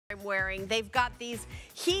I'm wearing. They've got these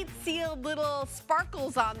heat-sealed little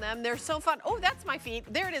sparkles on them. They're so fun. Oh, that's my feet.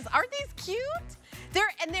 There it is. Aren't these cute?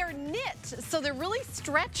 They're knit, so they're really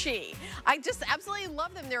stretchy. I just absolutely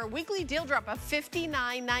love them. They're a weekly deal drop of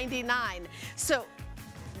 $59.99. So,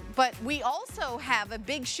 but we also have a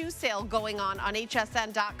big shoe sale going on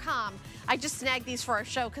hsn.com. I just snagged these for our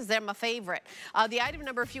show because they're my favorite. The item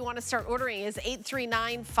number, if you want to start ordering, is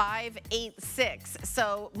 839586.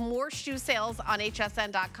 So more shoe sales on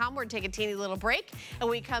hsn.com. We're going to take a teeny little break. And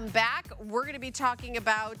when we come back, we're going to be talking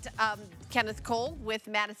about Kenneth Cole with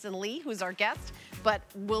Madison Lee, who's our guest. But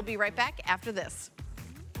we'll be right back after this.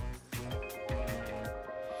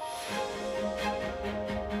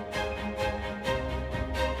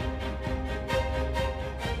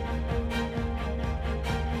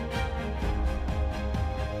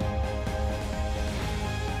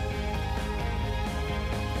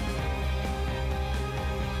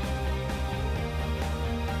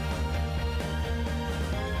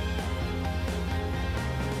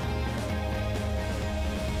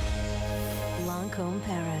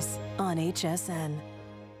 Paris on HSN.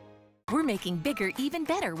 We're making bigger even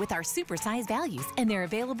better with our supersize values, and they're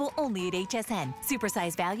available only at HSN.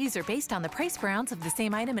 Supersize values are based on the price per ounce of the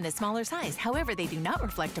same item in a smaller size. However, they do not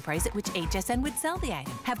reflect a price at which HSN would sell the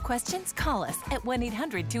item. Have questions? Call us at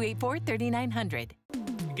 1-800-284-3900.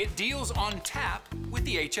 Get deals on tap with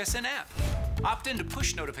the HSN app. Opt into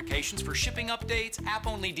push notifications for shipping updates,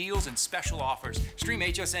 app-only deals, and special offers. Stream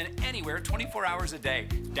HSN anywhere 24 hours a day.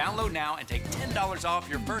 Download now and take $10 off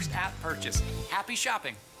your first app purchase. Happy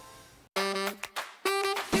shopping.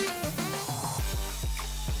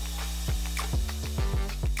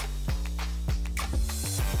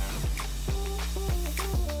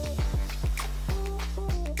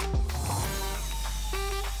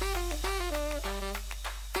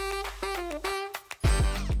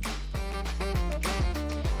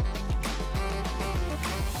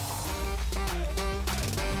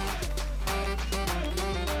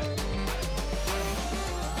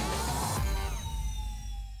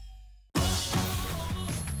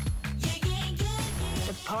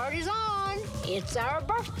 Party's on. It's our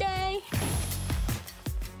birthday.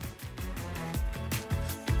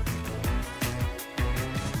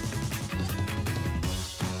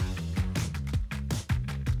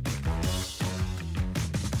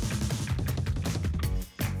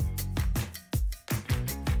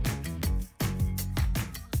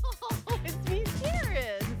 Oh, it's me,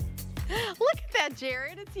 Jared. Look at that,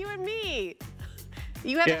 Jared. It's you and me.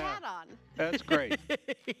 You have a hat on. That's great.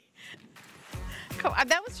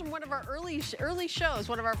 That was from one of our early shows,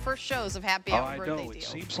 one of our first shows of Happy Hour Birthday Deal. I know. It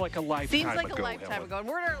seems like a lifetime ago. Seems like a lifetime ago. And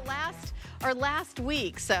we're in our last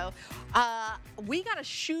week. So we got a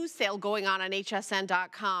shoe sale going on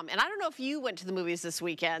hsn.com. And I don't know if you went to the movies this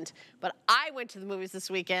weekend, but I went to the movies this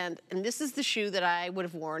weekend. And this is the shoe that I would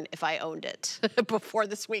have worn if I owned it before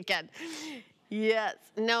this weekend. Yes.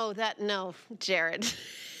 No, Jared.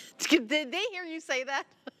 Did they hear you say that?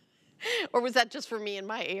 Or was that just for me in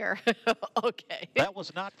my ear? Okay. That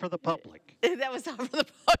was not for the public. That was not for the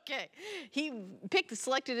okay. He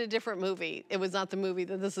selected a different movie. It was not the movie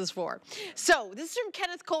that this is for. So this is from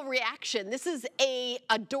Kenneth Cole Reaction. This is a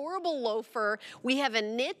adorable loafer. We have a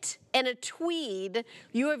knit and a tweed.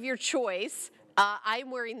 You have your choice. I'm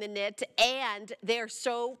wearing the knit, and they're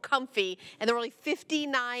so comfy, and they're only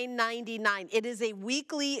 $59.99. It is a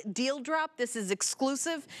weekly deal drop. This is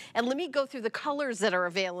exclusive, and let me go through the colors that are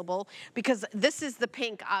available, because this is the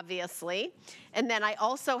pink, obviously, and then I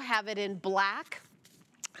also have it in black.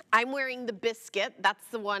 I'm wearing the biscuit. That's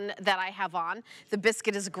the one that I have on. The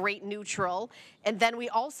biscuit is great neutral. And then we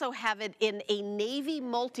also have it in a navy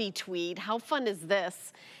multi-tweed. How fun is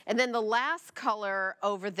this? And then the last color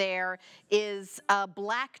over there is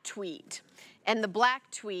black tweed. And the black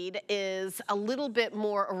tweed is a little bit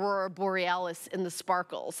more Aurora Borealis in the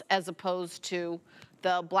sparkles as opposed to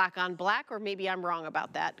the black on black, or maybe I'm wrong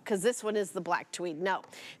about that, because this one is the black tweed. No,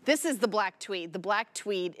 this is the black tweed. The black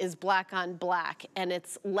tweed is black on black, and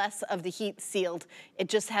it's less of the heat sealed. It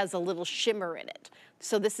just has a little shimmer in it.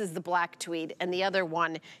 So this is the black tweed, and the other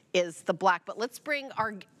one is the black. But let's bring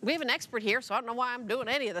we have an expert here, so I don't know why I'm doing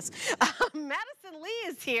any of this. Madison Lee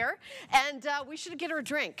is here, and we should get her a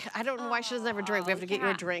drink. I don't know why she doesn't have a drink. We have to get you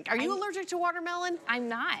a drink. Are you allergic to watermelon? I'm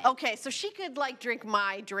not. Okay, so she could drink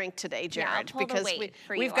my drink today, Jared, because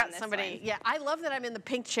we've got somebody. Yeah, I love that I'm in the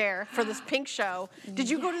pink chair for this pink show. Did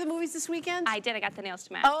you go to the movies this weekend? I did. I got the nails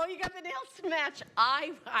to match. Oh, you got the nails to match.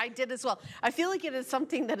 I did as well. I feel like it is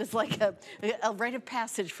something that is like a rite of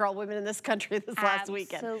passage for all women in this country this last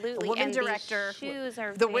weekend. Absolutely. A woman and director. These shoes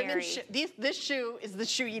are the very... women's this shoe is the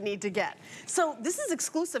shoe you need to get. So this is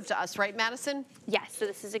exclusive to us, right, Madison? Yes, so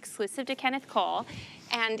this is exclusive to Kenneth Cole.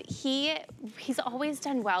 And he's always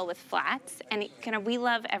done well with flats, and we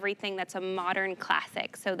love everything that's a modern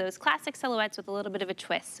classic. So those classic silhouettes with a little bit of a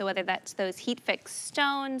twist. So whether that's those heat-fixed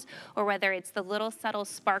stones or whether it's the little subtle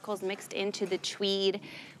sparkles mixed into the tweed,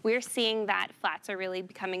 we're seeing that flats are really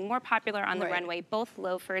becoming more popular on the runway, both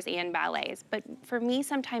loafers and ballets. But for me,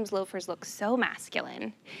 sometimes loafers look so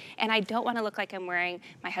masculine, and I don't want to look like I'm wearing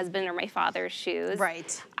my husband or my father's shoes.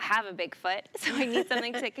 Right. I have a big foot, so I need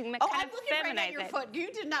something to kind Oh, of I'm looking right at feminize your it. foot.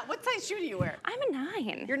 You did not. What size shoe do you wear? I'm a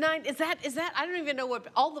 9. You're 9. Is that? I don't even know what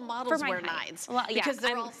all the models For my wear height. 9s. Well, yeah, because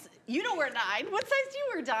they're all. You don't wear 9. What size do you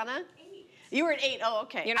wear, Donna? 8. You were an 8. Oh,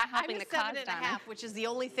 okay. You're not helping I'm the a 7 cause, and a Donna. half, which is the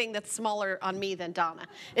only thing that's smaller on me than Donna.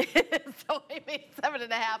 So I made 7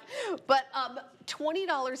 and a half. But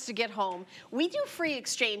 $20 to get home. We do free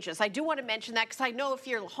exchanges. I do want to mention that because I know if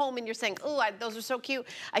you're home and you're saying, oh, those are so cute.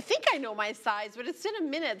 I think I know my size, but it's been a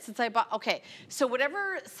minute since I bought. Okay, so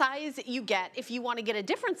whatever size you get, if you want to get a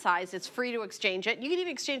different size, it's free to exchange it. You can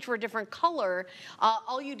even exchange for a different color.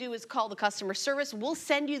 All you do is call the customer service. We'll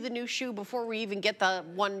send you the new shoe before we even get the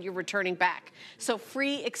one you're returning back. So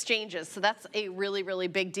free exchanges. So that's a really, really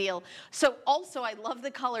big deal. So also, I love the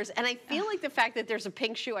colors, and I feel like the fact that there's a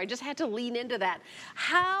pink shoe, I just had to lean into that.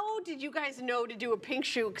 How did you guys know to do a pink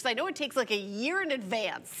shoe? Because I know it takes like a year in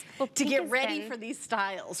advance to get ready for these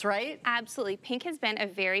styles, right? Absolutely. Pink has been a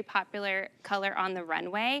very popular color on the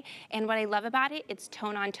runway, and what I love about it, it's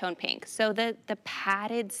tone-on-tone pink. So the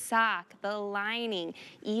padded sock, the lining,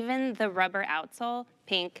 even the rubber outsole,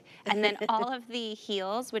 pink, and then all of the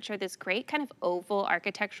heels, which are this great kind of oval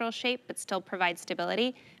architectural shape, but still provide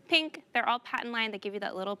stability. Pink, they're all patent lined. They give you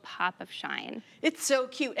that little pop of shine. It's so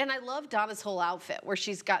cute. And I love Donna's whole outfit where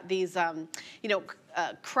she's got these,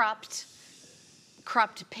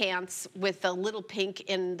 cropped pants with a little pink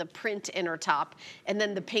in the print inner top and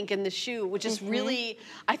then the pink in the shoe, which is really,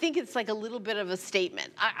 I think it's like a little bit of a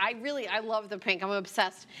statement. I love the pink. I'm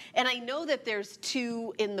obsessed. And I know that there's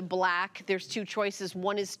 2 in the black. There's 2 choices.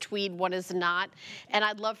 One is tweed, one is not. And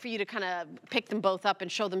I'd love for you to kind of pick them both up and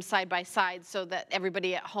show them side by side so that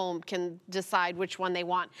everybody at home can decide which one they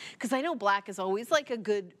want. Because I know black is always like a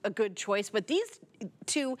good choice, but these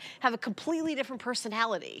 2 have a completely different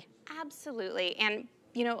personality. Absolutely. And,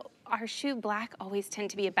 you know, our shoe black always tend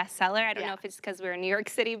to be a bestseller. I don't know if it's because we're a New York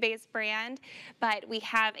City-based brand, but we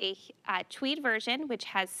have a tweed version, which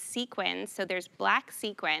has sequins. So there's black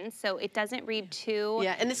sequins, so it doesn't read too...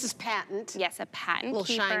 Yeah, and this is patent. Yes, a patent little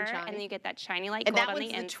keeper. shine. And then you get that shiny light gold on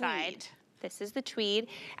the inside. Tweed. This is the tweed,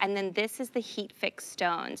 and then this is the heat-fixed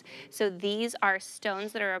stones. So these are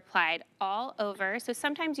stones that are applied all over. So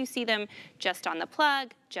sometimes you see them just on the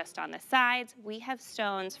plug, just on the sides. We have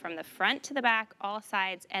stones from the front to the back, all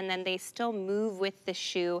sides, and then they still move with the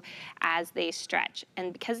shoe as they stretch.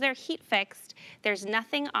 And because they're heat-fixed, there's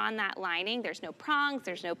nothing on that lining. There's no prongs,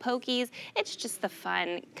 there's no pokies. It's just the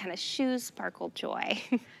fun kind of shoe sparkle joy.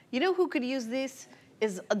 You know who could use this?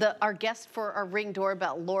 Is our guest for our Ring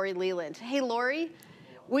doorbell, Lori Leland. Hey, Lori,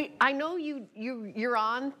 I know you're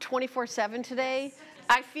on 24/7 today.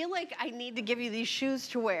 I feel like I need to give you these shoes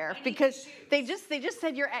to wear because they just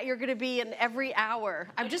said you're going to be in every hour.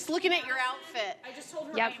 I'm just looking at your outfit. I just told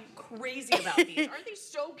her I'm crazy about these. Aren't they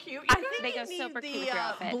so cute? I think they go need super cute the with your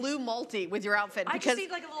outfit. blue multi with your outfit. I because just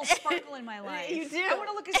need like a little sparkle in my life. You do. I want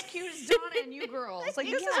to look as cute as Donna and you girls. Like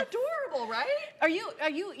this is adorable, right? Are you?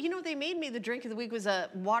 You know, they made me the drink of the week was a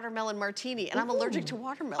watermelon martini, and I'm allergic to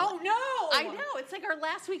watermelon. Oh no! I know. It's like our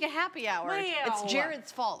last week of happy hour. Wow. It's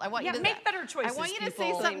Jared's fault. I want you to make better choices. I want you to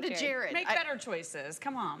people. say something to Jared. Make better choices.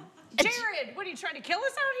 Come on, Jared. What are you trying to kill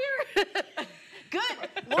us out here? Good.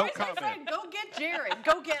 Lori's my friend. Go get Jared.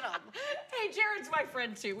 Go get him. Hey, Jared's my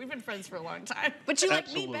friend too. We've been friends for a long time. But you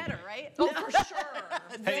like me better, right? Oh, for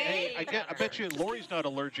sure. Hey, I bet you Lori's not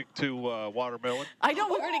allergic to watermelon. I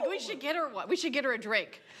know. We should get her one. We should get her a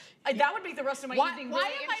drink. That would make the rest of my evening really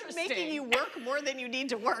Why am I making you work more than you need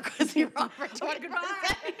to work? Because you're on for 24/7. Goodbye.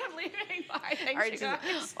 I'm leaving. Bye.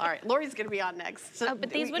 Thanks, All right, Lori's going to be on next. So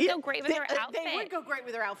but these would go great with her outfit. They would go great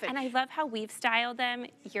with her outfit. And I love how we've styled them.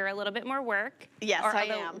 You're a little bit more work. Yes, or I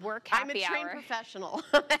am. Work I'm happy a trained hour. professional.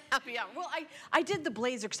 Happy hour. Well, I did the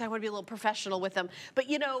blazer because I want to be a little professional with them. But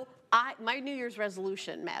you know, my New Year's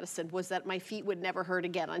resolution, Madison, was that my feet would never hurt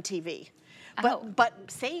again on TV.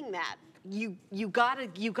 But saying that, you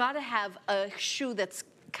gotta have a shoe that's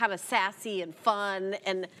kind of sassy and fun,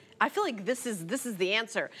 and I feel like this is the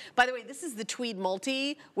answer. By the way, this is the tweed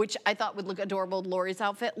multi, which I thought would look adorable with Lori's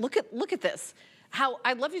outfit. Look at this. How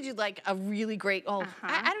I'd love to do like a really great. Oh,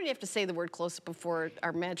 I don't even have to say the word close up before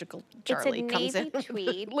our magical Charlie comes in. It's a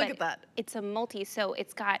navy tweed. Look at that. It's a multi, so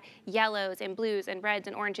it's got yellows and blues and reds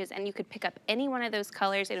and oranges, and you could pick up any one of those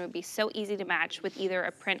colors, and it would be so easy to match with either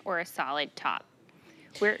a print or a solid top.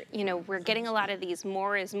 We're getting a lot of these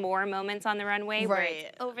more is more moments on the runway, where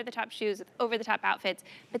it's over the top shoes with over the top outfits.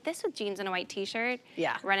 But this with jeans and a white t-shirt,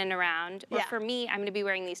 running around. Or for me, I'm going to be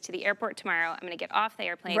wearing these to the airport tomorrow. I'm going to get off the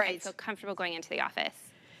airplane and feel comfortable going into the office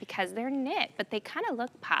because they're knit, but they kind of look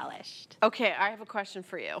polished. Okay, I have a question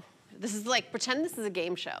for you. This is like, pretend this is a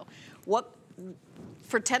game show.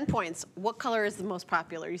 For 10 points, what color is the most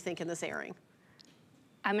popular, you think, in this airing?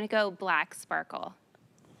 I'm going to go black sparkle.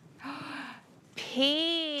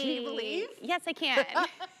 Pink. Can you believe? Yes, I can.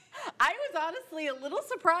 I was honestly a little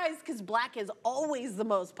surprised because black is always the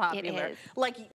most popular. It is. Like